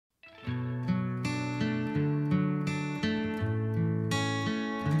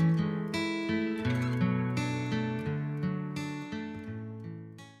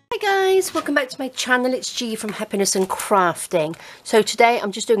Guys, welcome back to my channel. It's G from Happiness and Crafting. So today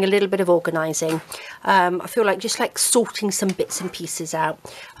I'm just doing a little bit of organising. I feel like just like sorting some bits and pieces out.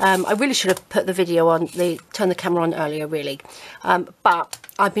 I really should have put the video on, turned the camera on earlier really, but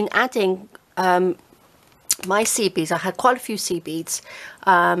I've been adding my seed beads. I had quite a few seed beads,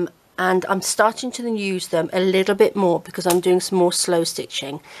 and I'm starting to use them a little bit more because I'm doing some more slow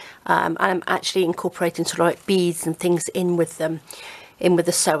stitching, and I'm actually incorporating sort of like beads and things in with them, in with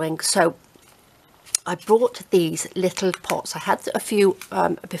the sewing. So I brought these little pots. I had a few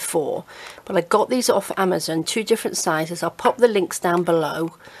before, but I got these off Amazon, 2 different sizes. I'll pop the links down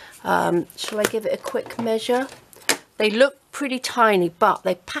below. Shall I give it a quick measure? They look pretty tiny, but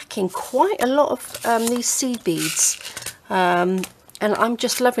they pack in quite a lot of these seed beads, and I'm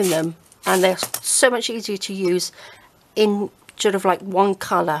just loving them, and they're so much easier to use in sort of like one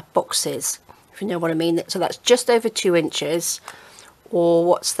colour boxes, if you know what I mean. So that's just over 2 inches, or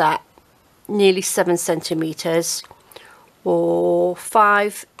what's that, nearly 7 centimetres, or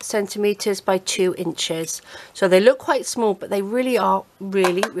 5 centimetres by 2 inches. So they look quite small, but they really are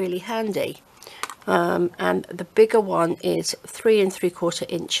really handy. And the bigger one is 3 3/4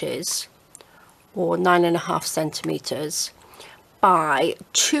 inches, or 9.5 centimetres by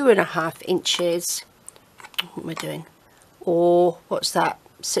 2.5 inches. What am I doing? Or what's that,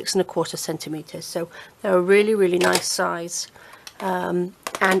 6 1/4 centimetres. So they're a really nice size.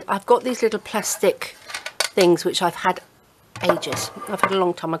 And I've got these little plastic things which I've had ages. I've had a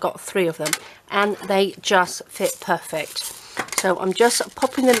long time. I got 3 of them, and they just fit perfect. So I'm just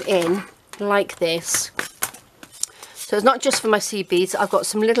popping them in like this. So it's not just for my seed beads. I've got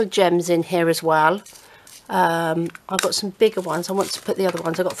some little gems in here as well. I've got some bigger ones. I want to put the other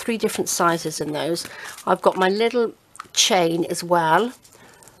ones. I've got 3 different sizes in those. I've got my little chain as well.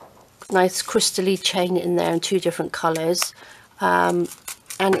 Nice crystally chain in there in 2 different colours. And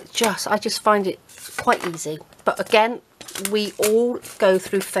I just find it quite easy. But again, we all go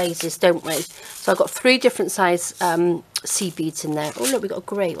through phases, don't we? So I've got 3 different size seed beads in there. Oh look, we've got a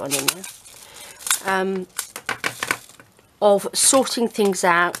grey one in there. Of sorting things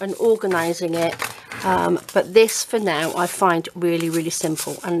out and organising it. But this for now I find really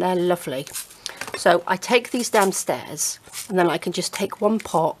simple, and they're lovely. So I take these downstairs, and then I can just take one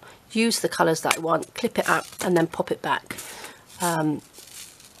pot, use the colours that I want, clip it up, and then pop it back.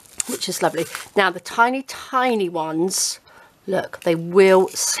 Which is lovely. Now the tiny ones, look, they will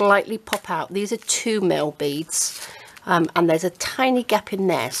slightly pop out. These are 2 mil beads, and there's a tiny gap in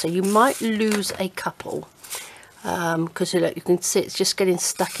there, so you might lose a couple, because look, you can see it's just getting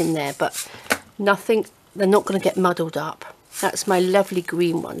stuck in there, but nothing, they're not going to get muddled up. That's my lovely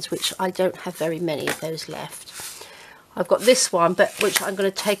green ones, which I don't have very many of those left. I've got this one, but which I'm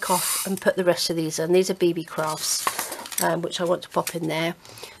going to take off and put the rest of these in. These are BB Crafts, which I want to pop in there.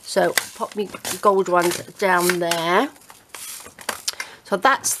 So pop me gold ones down there. So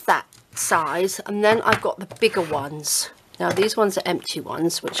that's that size, and then I've got the bigger ones. Now these ones are empty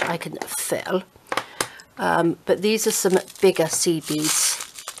ones, which I can fill. But these are some bigger seed beads,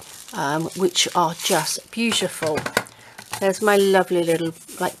 which are just beautiful. There's my lovely little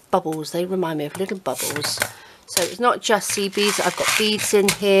like bubbles. They remind me of little bubbles. So it's not just seed beads. I've got beads in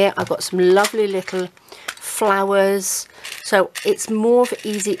here. I've got some lovely little flowers. So it's more of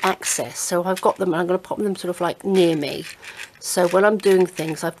easy access. So I've got them, and I'm going to pop them sort of like near me. So when I'm doing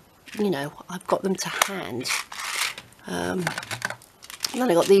things, I've got them to hand. And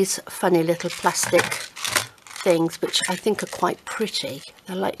then I got these funny little plastic things, which I think are quite pretty.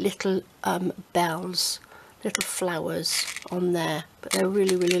 They're like little bells, little flowers on there, but they're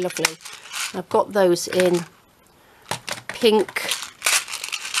really lovely. I've got those in pink,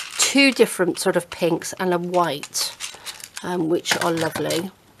 2 different sort of pinks, and a white, which are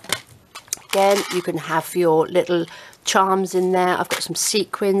lovely. Again, you can have your little charms in there. I've got some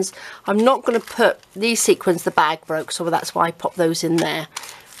sequins. I'm not going to put these sequins, the bag broke, so that's why I pop those in there.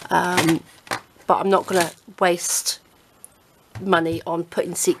 But I'm not going to waste money on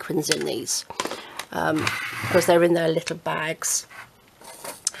putting sequins in these, because they're in their little bags.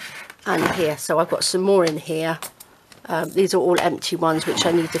 And here, so I've got some more in here. These are all empty ones which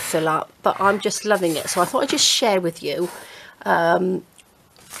I need to fill up, but I'm just loving it. So I thought I'd just share with you,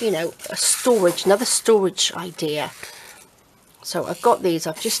 you know, another storage idea. So I've got these,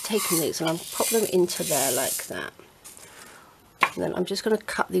 I've just taken these and I'll pop them into there like that. And then I'm just going to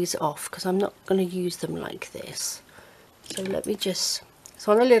cut these off because I'm not going to use them like this. So let me just, it's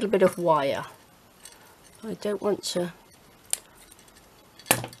on a little bit of wire. I don't want to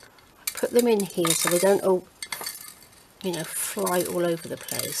put them in here so they don't all, you know, fly all over the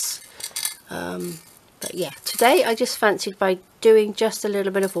place. But yeah, today I just fancied by doing just a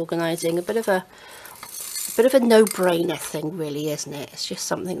little bit of organising, a bit of a no-brainer thing, really, isn't it? It's just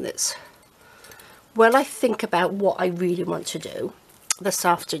something that's, well, I think about what I really want to do this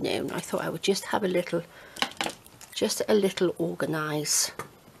afternoon. I thought I would just have a little organise,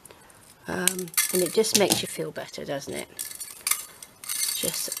 and it just makes you feel better, doesn't it?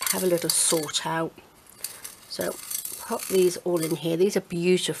 Just have a little sort out. So pop these all in here. These are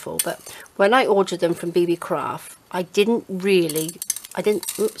beautiful, but when I ordered them from BB Craft, I didn't realise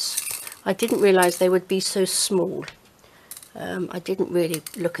they would be so small. I didn't really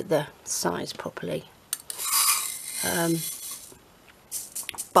look at the size properly,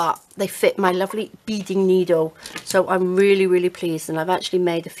 but they fit my lovely beading needle, so I'm really pleased, and I've actually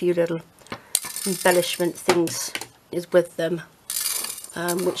made a few little embellishment things with them,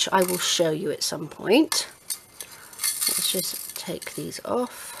 which I will show you at some point. Let's just take these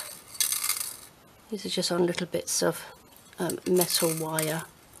off. These are just on little bits of metal wire,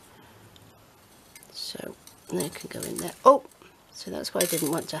 so they can go in there. Oh, so that's what I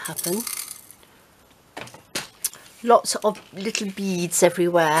didn't want to happen. Lots of little beads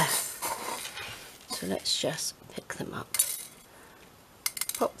everywhere, so let's just pick them up,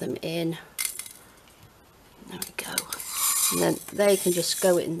 pop them in. There we go, and then they can just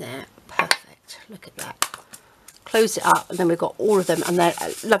go in there. Perfect. Look at that. Close it up, and then we've got all of them, and I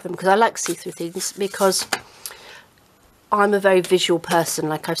love them because I like see-through things, because I'm a very visual person,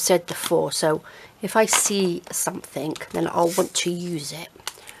 like I've said before. So if I see something, then I'll want to use it,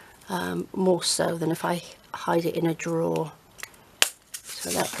 more so than if I hide it in a drawer. So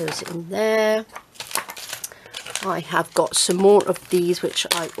that goes in there. I have got some more of these which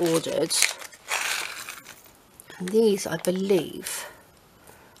I ordered, and these, I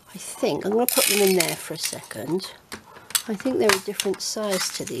think I'm going to put them in there for a second. I think they're a different size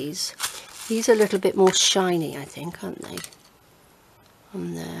to these. These are a little bit more shiny, I think, aren't they?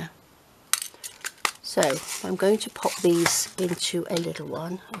 On there. So I'm going to pop these into a little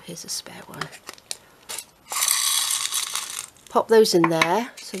one. Oh, here's a spare one. Pop those in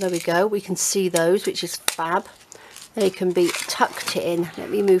there. So there we go. We can see those, which is fab. They can be tucked in.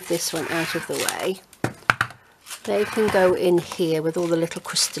 Let me move this one out of the way. They can go in here with all the little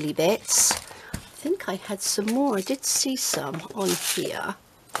crystally bits. I think I had some more. I did see some on here.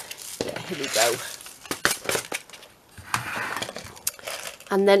 Yeah, here we go.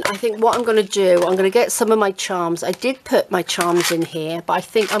 And then I think what I'm going to do, I'm going to get some of my charms. I did put my charms in here, but I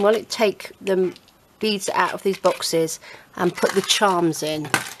think I'm going to take the beads out of these boxes and put the charms in,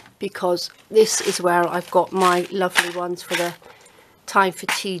 because this is where I've got my lovely ones for the Time for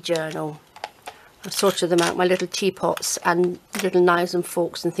Tea journal. I've sorted them out, my little teapots and little knives and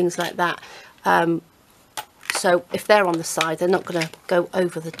forks and things like that. So if they're on the side, they're not going to go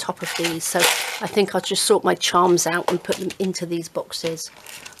over the top of these. So I think I'll just sort my charms out and put them into these boxes.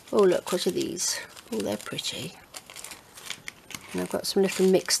 Oh, look, what are these? Oh, they're pretty. And I've got some little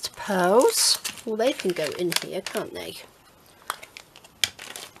mixed pearls. Well, they can go in here, can't they?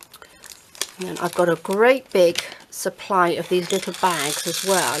 And then I've got a great big supply of these little bags as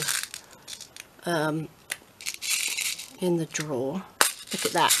well. In the drawer. Look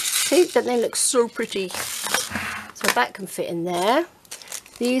at that. See, don't they look so pretty? So that can fit in there.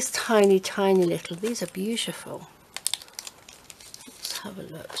 These tiny little, these are beautiful. Let's have a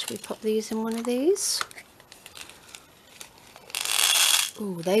look. Should we pop these in one of these?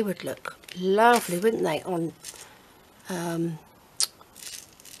 Oh, they would look lovely, wouldn't they, on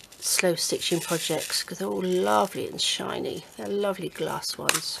slow stitching projects, because they're all lovely and shiny. They're lovely glass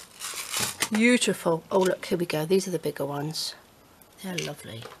ones. Beautiful. Oh, look, here we go. These are the bigger ones. They're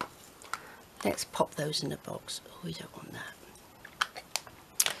lovely. Let's pop those in a box. Oh, we don't want that.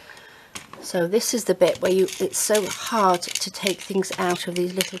 So this is the bit where it's so hard to take things out of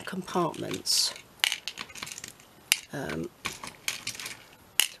these little compartments. To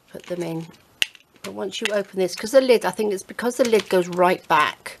put them in. But once you open this, because the lid, I think it's because the lid goes right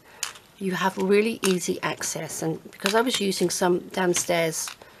back, you have really easy access. And because I was using some downstairs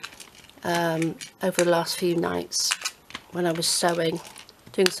over the last few nights when I was sewing,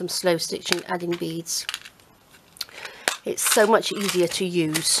 doing some slow stitching, adding beads, it's so much easier to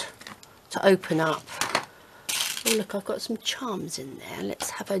use, to open up. Oh, look, I've got some charms in there. Let's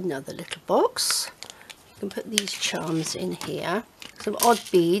have another little box. You can put these charms in here. Some odd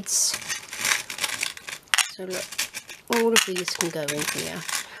beads. So look, all of these can go in here.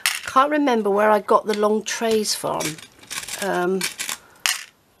 Can't remember where I got the long trays from.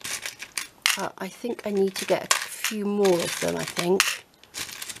 I think I need to get a few more of them, I think.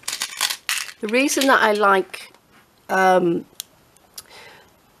 The reason that I like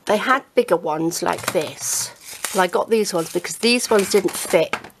They had bigger ones like this, but I got these ones because these ones didn't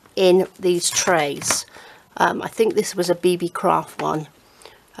fit in these trays. I think this was a BB Craft one,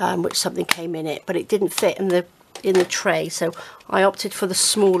 which something came in it, but it didn't fit in the tray, so I opted for the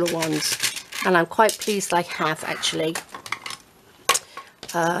smaller ones, and I'm quite pleased I have actually,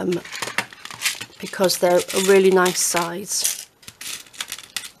 because they're a really nice size.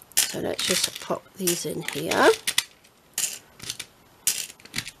 So let's just pop these in here.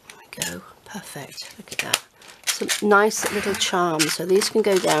 There we go, perfect. Look at that. Some nice little charms. So these can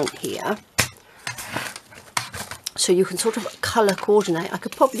go down here. So you can sort of colour coordinate. I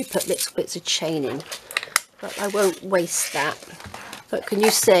could probably put little bits of chain in, but I won't waste that. But can you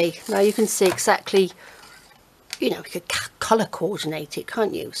see? Now you can see exactly, you know, you could colour coordinate it,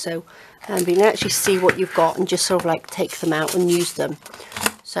 can't you? So you can actually see what you've got and just sort of like take them out and use them.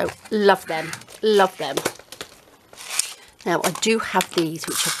 So love them, love them. Now I do have these,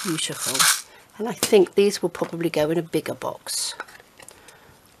 which are beautiful, and I think these will probably go in a bigger box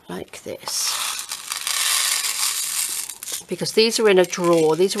like this, because these are in a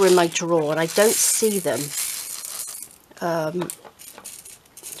drawer. These are in my drawer and I don't see them.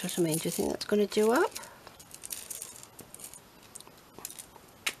 What I mean, do you think that's going to do up?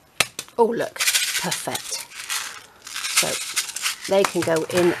 Oh look, perfect. So they can go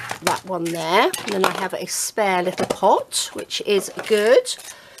in that one there, and then I have a spare little pot, which is good.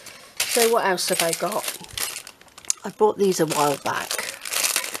 So what else have I got? I bought these a while back.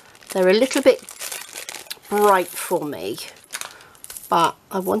 They're a little bit bright for me, but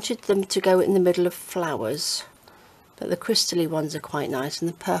I wanted them to go in the middle of flowers. But the crystally ones are quite nice, and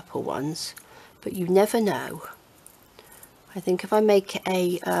the purple ones, but you never know. I think if I make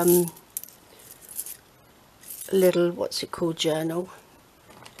a little, what's it called, journal,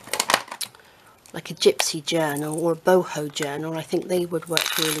 like a gypsy journal or a boho journal, I think they would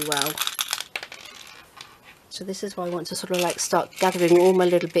work really well. So this is why I want to sort of like start gathering all my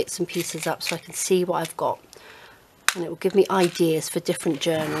little bits and pieces up so I can see what I've got, and it will give me ideas for different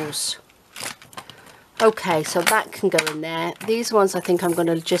journals. Okay, so that can go in there. These ones I think I'm going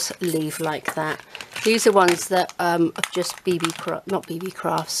to just leave like that. These are ones that are just not BB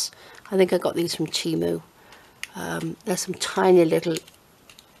Crafts. I think I got these from Temu. There's some tiny little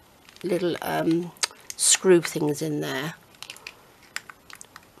screw things in there,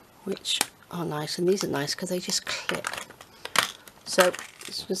 which are nice, and these are nice because they just clip. So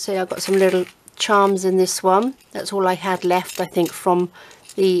as you can see, I've got some little charms in this one. That's all I had left, I think, from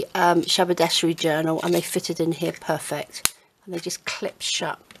the Shabadashri journal, and they fitted in here perfect, and they just clip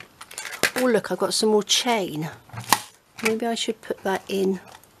shut. Oh look, I've got some more chain. Maybe I should put that in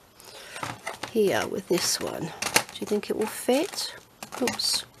here with this one. Do you think it will fit?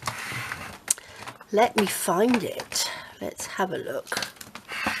 Oops. Let me find it. Let's have a look.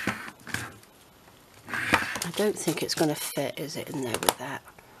 I don't think it's going to fit, is it, in there with that?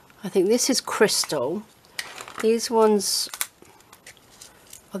 I think this is crystal. These ones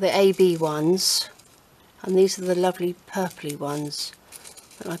are the AB ones, and these are the lovely purpley ones.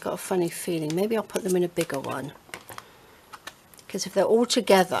 And I've got a funny feeling maybe I'll put them in a bigger one, because if they're all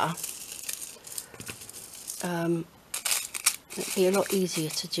together, it'd be a lot easier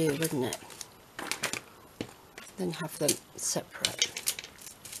to do, wouldn't it, than have them separate.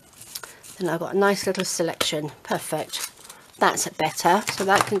 Then I've got a nice little selection. Perfect. That's better. So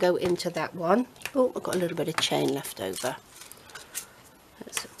that can go into that one. Oh, I've got a little bit of chain left over.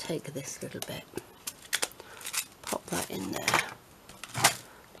 Let's take this little bit, pop that in there.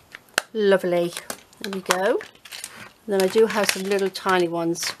 Lovely. There we go. And then I do have some little tiny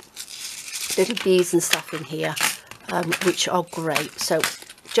ones, little beads and stuff in here, which are great. So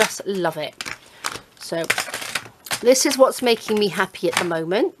just love it. So this is what's making me happy at the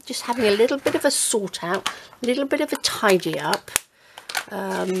moment. Just having a little bit of a sort out, a little bit of a tidy up.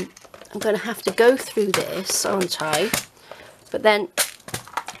 I'm going to have to go through this, aren't I? But then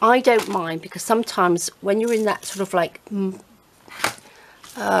I don't mind, because sometimes when you're in that sort of like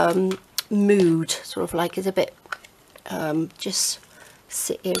mood, sort of like is a bit, just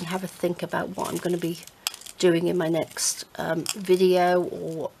sit here and have a think about what I'm going to be doing in my next video,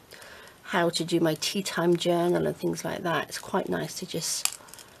 or how to do my tea time journal and things like that. It's quite nice to just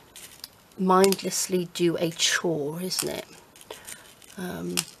mindlessly do a chore, isn't it?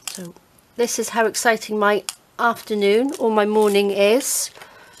 So this is how exciting my afternoon or my morning is,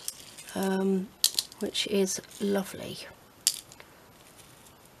 which is lovely.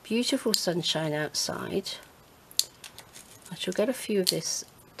 Beautiful sunshine outside. I shall get a few of this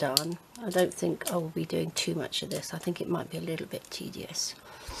done. I don't think I will be doing too much of this. I think it might be a little bit tedious.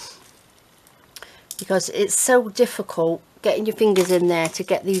 because it's so difficult getting your fingers in there to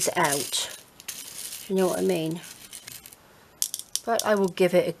get these out. You know what I mean? But I will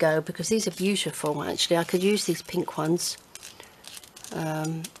give it a go because these are beautiful. Actually, I could use these pink ones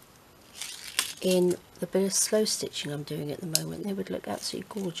in the bit of slow stitching I'm doing at the moment. They would look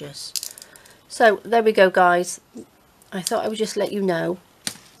absolutely gorgeous. So there we go, guys. I thought I would just let you know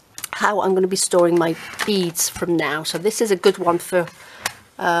how I'm going to be storing my beads from now. So this is a good one for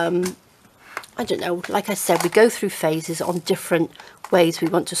I don't know, like I said, we go through phases on different ways we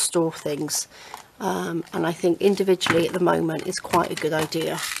want to store things, and I think individually at the moment is quite a good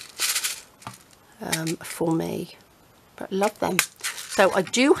idea for me. But I love them. So I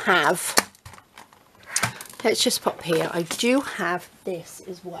do have, let's just pop here, I do have this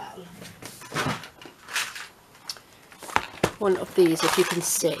as well. One of these, if you can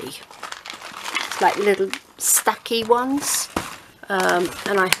see, it's like little stacky ones,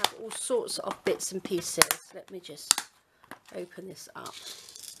 and I have all sorts of bits and pieces. Let me just open this up.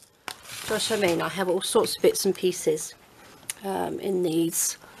 So what I mean, I have all sorts of bits and pieces in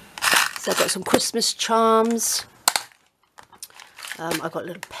these. So I've got some Christmas charms, I've got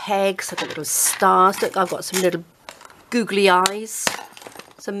little pegs, I've got little stars. Look, I've got some little googly eyes.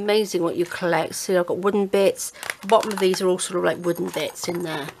 It's amazing what you collect. See, I've got wooden bits. The bottom of these are all sort of like wooden bits in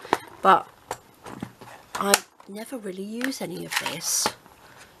there, but I never really use any of this,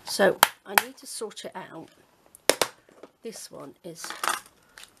 so I need to sort it out. This one is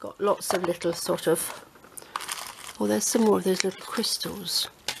got lots of little sort of, oh, there's some more of those little crystals,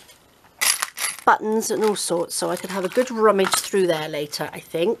 buttons and all sorts, so I could have a good rummage through there later, I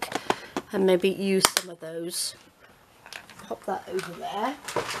think, and maybe use some of those. Pop that over there.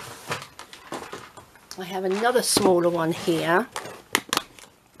 I have another smaller one here,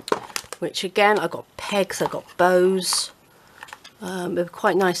 which again, I've got pegs, I've got bows. It would be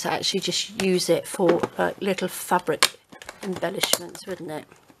quite nice to actually just use it for little fabric embellishments, wouldn't it?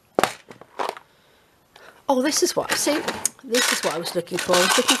 Oh, this is what, see, this is what I was looking for. I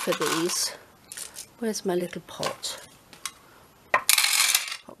was looking for these. Where's my little pot?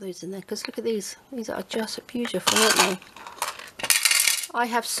 Pop those in there, because look at these. These are just beautiful, aren't they? I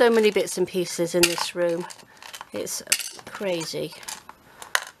have so many bits and pieces in this room. It's crazy.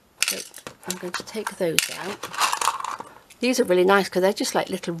 So I'm going to take those out. These are really nice because they're just like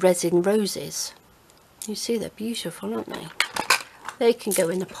little resin roses. You see, they're beautiful, aren't they? They can go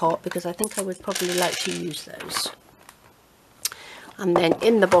in the pot because I think I would probably like to use those. And then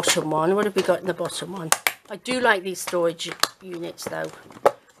in the bottom one, what have we got in the bottom one? I do like these storage units though.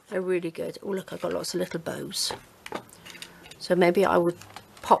 They're really good. Oh look, I've got lots of little bows. So maybe I would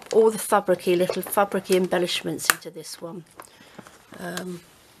pop all the little fabricy embellishments into this one.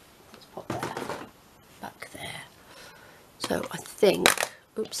 Let's pop that back there. So I think,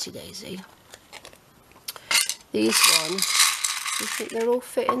 oopsie daisy, these ones, do you think they'll all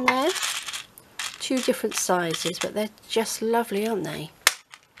fit in there? Two different sizes, but they're just lovely, aren't they?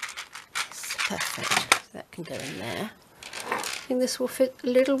 It's perfect. That can go in there. I think this will fit a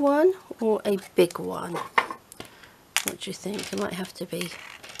little one or a big one. What do you think? It might have to be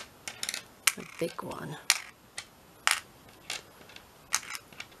a big one.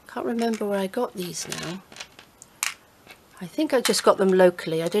 Can't remember where I got these now. I think I just got them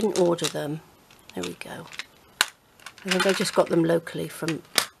locally. I didn't order them. There we go. I think I just got them locally from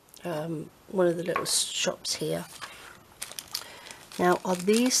one of the little shops here. Now, are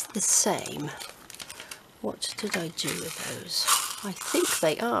these the same? What did I do with those? I think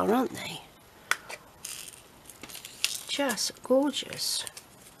they are, aren't they? Just gorgeous.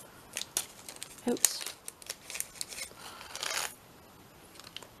 Oops.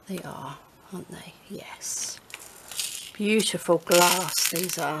 They are, aren't they? Yes. Beautiful glass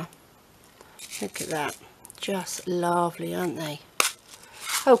these are. Look at that. Just lovely, aren't they?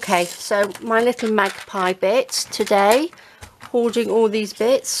 Okay, so my little magpie bit today, hoarding all these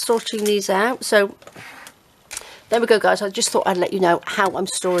bits, sorting these out. So there we go, guys. I just thought I'd let you know how I'm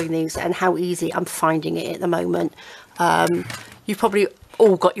storing these and how easy I'm finding it at the moment. You've probably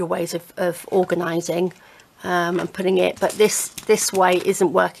all got your ways of organising and putting it, but this way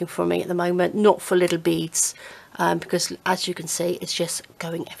isn't working for me at the moment, not for little beads, because as you can see, it's just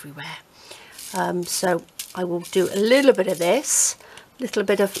going everywhere. So I will do a little bit of this, little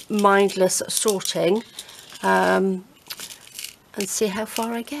bit of mindless sorting, and see how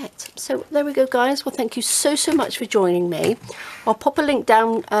far I get. So there we go, guys. Well, thank you so much for joining me. I'll pop a link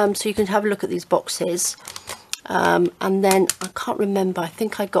down so you can have a look at these boxes, and then I can't remember, I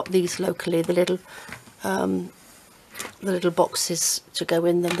think I got these locally, the little boxes to go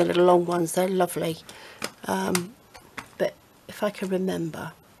in them, the little long ones. They're lovely, but if I can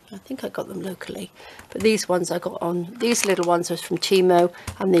remember, I think I got them locally, but these ones I got on, these little ones are from Timo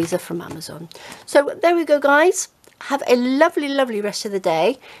and these are from Amazon. So there we go, guys. Have a lovely, lovely rest of the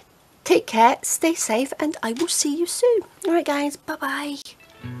day. Take care, stay safe, and I will see you soon. All right, guys, bye-bye.